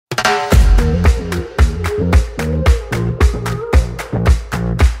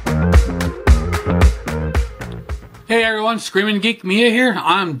Hey everyone, Screaming Geek Mia here.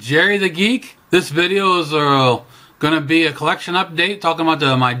 I'm Jerry the Geek. This video is going to be a collection update talking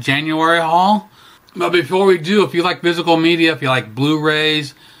about my January haul. But before we do, if you like physical media, if you like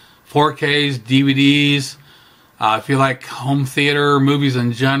Blu-rays, 4Ks, DVDs, if you like home theater, movies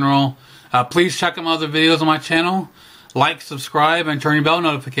in general, please check out my other videos on my channel. Like, subscribe, and turn your bell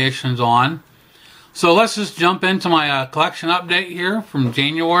notifications on. So let's just jump into my collection update here from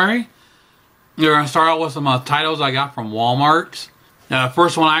January. We're going to start out with some titles I got from Walmart.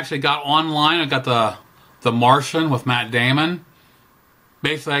 First one I actually got online. I got the Martian with Matt Damon.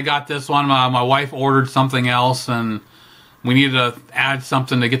 Basically, I got this one. My wife ordered something else, and we needed to add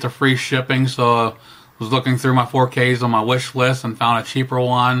something to get the free shipping. So I was looking through my 4Ks on my wish list and found a cheaper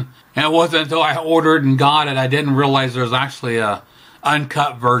one. And it wasn't until I ordered and got it, I didn't realize there's actually a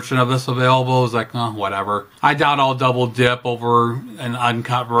uncut version of this available. I was like, oh, whatever. I doubt I'll double dip over an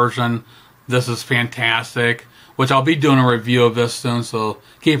uncut version. This is fantastic, which I'll be doing a review of this soon, so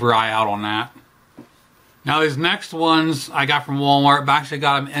keep your eye out on that. Now these next ones I got from Walmart, but I actually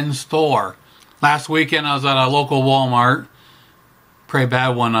got them in store. Last weekend I was at a local Walmart. Pretty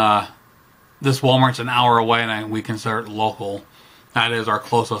bad when this Walmart's an hour away and we consider it local. That is our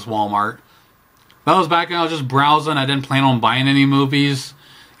closest Walmart. But I was back and I was just browsing. I didn't plan on buying any movies.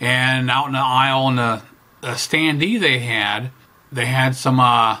 And out in the aisle in the standee they had some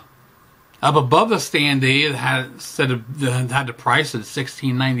up above the standee, it had the price at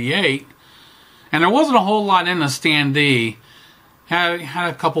 $16.98, and there wasn't a whole lot in the standee. Had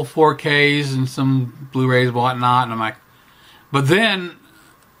a couple 4Ks and some Blu-rays and whatnot, and I'm like, but then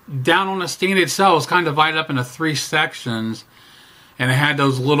down on the stand itself, it was kind of divided up into 3 sections, and it had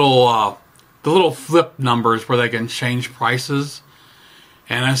those little the little flip numbers where they can change prices,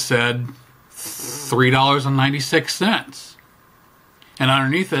 and it said $3.96. And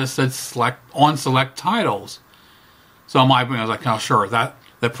underneath it said select titles. So I was like, oh sure, that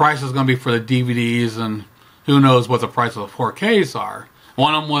the price is going to be for the DVDs, and who knows what the price of the 4Ks are.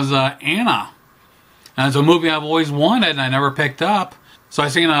 One of them was Anna, and it's a movie I've always wanted and I never picked up. So I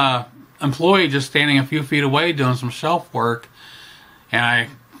seen a employee just standing a few feet away doing some shelf work, and I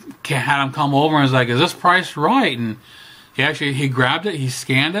had him come over and was like, is this price right? And he grabbed it, he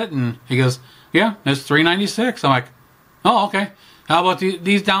scanned it, and he goes, yeah, it's $3.96. I'm like, oh, okay. How about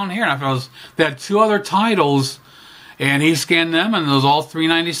these down here? And they had 2 other titles, and he scanned them, and it was all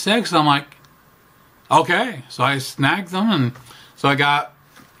 $3.96. I'm like, okay. So I snagged them, and so I got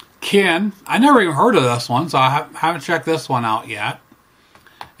Ken. I never even heard of this one, so I haven't checked this one out yet.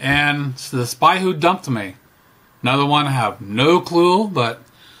 And it's The Spy Who Dumped Me. Another one I have no clue, but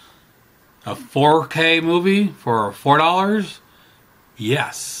a 4K movie for $4?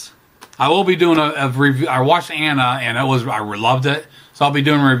 Yes. I will be doing a review. I watched Anna, and I loved it. So I'll be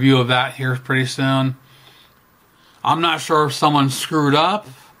doing a review of that here pretty soon. I'm not sure if someone screwed up,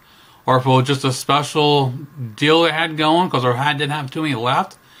 or if it was just a special deal they had going, because I didn't have too many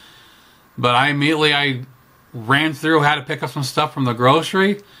left. But I ran through, had to pick up some stuff from the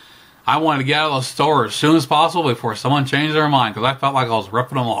grocery. I wanted to get out of the store as soon as possible before someone changed their mind, because I felt like I was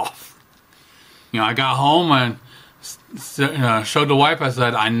ripping them off. I got home and showed the wife. I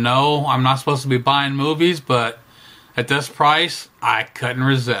said, I know I'm not supposed to be buying movies, but at this price, I couldn't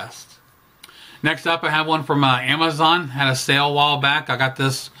resist. Next up, I have one from Amazon. Had a sale a while back. I got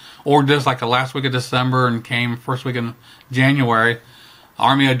this, ordered this like the last week of December and came first week in January.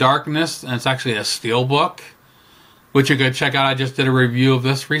 Army of Darkness, and it's actually a steelbook, which you could check out. I just did a review of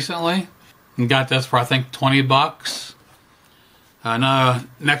this recently and got this for I think $20.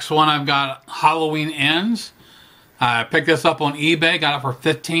 Next one I've got Halloween Ends. I picked this up on eBay, got it for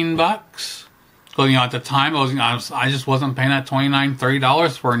 $15. So, at the time, I just wasn't paying that $29,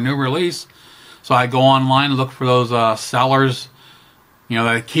 $30 for a new release. So I go online and look for those sellers,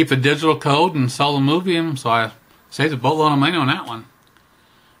 that keep the digital code and sell the movie. And so I saved a boatload of money on that one.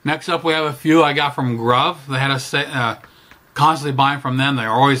 Next up, we have a few I got from Grove. They had constantly buying from them.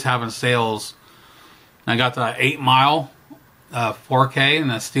 They're always having sales. I got the 8 Mile 4K and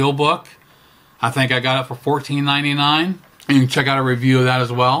the steelbook. I think I got it for $14.99. You can check out a review of that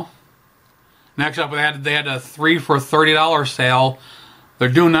as well. Next up, they had a 3 for $30 sale. They're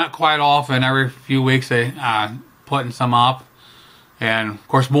doing that quite often. Every few weeks they putting some up. And of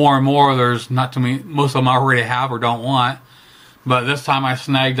course, more and more, there's not too many. Most of them I already have or don't want. But this time I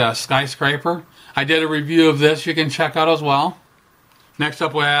snagged a Skyscraper. I did a review of this you can check out as well. Next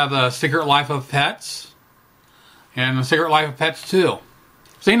up, we have The Secret Life of Pets and The Secret Life of Pets 2.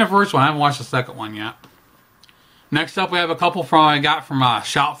 Seen the first one, I haven't watched the second one yet. Next up, we have a couple I got from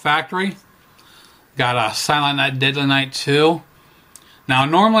Shout Factory. Got Silent Night, Deadly Night 2. Now,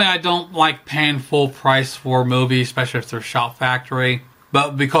 normally I don't like paying full price for movies, especially if they're shot factory.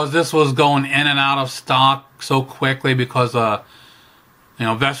 But because this was going in and out of stock so quickly because,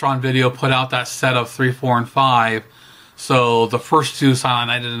 Vestron Video put out that set of 3, 4, and 5. So the first 2 Silent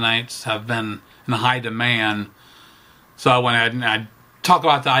Night of the Nights have been in high demand. So I went ahead and I talk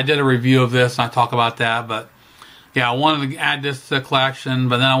about that. I did a review of this and I talk about that. But yeah, I wanted to add this to the collection,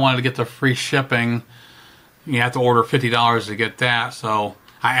 but then I wanted to get the free shipping. You have to order $50 to get that. So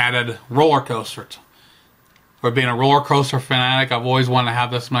I added roller coasters. For being a roller coaster fanatic, I've always wanted to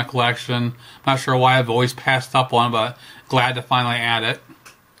have this in my collection. Not sure why I've always passed up on it, but glad to finally add it.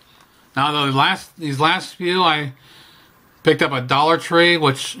 Now these last few, I picked up a Dollar Tree,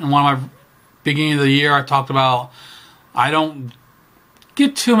 which in one of my beginning of the year I talked about. I don't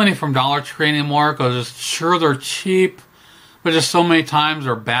get too many from Dollar Tree anymore because sure they're cheap, but just so many times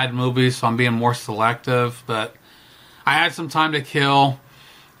they're bad movies, so I'm being more selective. But I had some time to kill.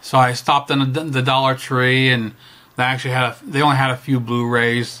 So I stopped in the Dollar Tree, and they actually they only had a few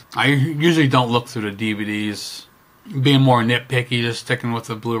Blu-rays. I usually don't look through the DVDs, being more nitpicky, just sticking with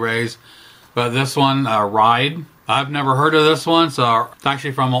the Blu-rays. But this one, Ride, I've never heard of this one. So it's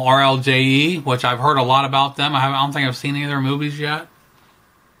actually from RLJE, which I've heard a lot about them. I don't think I've seen any of their movies yet.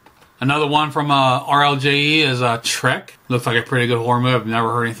 Another one from RLJE is Trick. Looks like a pretty good horror movie I've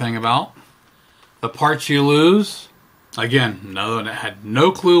never heard anything about. The Parts You Lose. Again, I had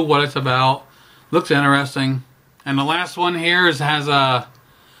no clue what it's about. Looks interesting. And the last one here has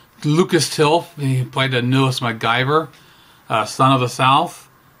Lucas Tilf. He played the newest MacGyver, Son of the South.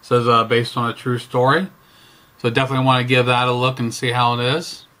 Says based on a true story. So definitely want to give that a look and see how it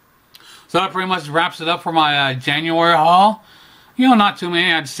is. So that pretty much wraps it up for my January haul. Not too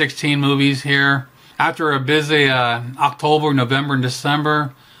many. I had 16 movies here. After a busy October, November, and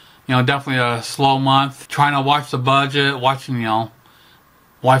December. Definitely a slow month. Trying to watch the budget, watching,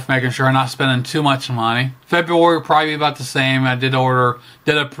 wife making sure I'm not spending too much money. February will probably be about the same. I did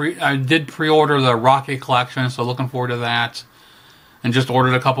pre-order the Rocky collection, so looking forward to that. And just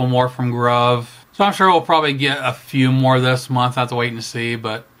ordered a couple more from Grove. So I'm sure we'll probably get a few more this month. I have to wait and see.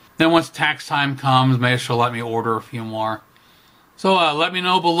 But then once tax time comes, maybe she'll let me order a few more. So let me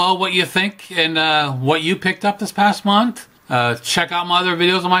know below what you think and what you picked up this past month. Check out my other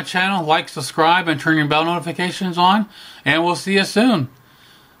videos on my channel. Like, subscribe, and turn your bell notifications on. And we'll see you soon.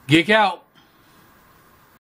 Geek out.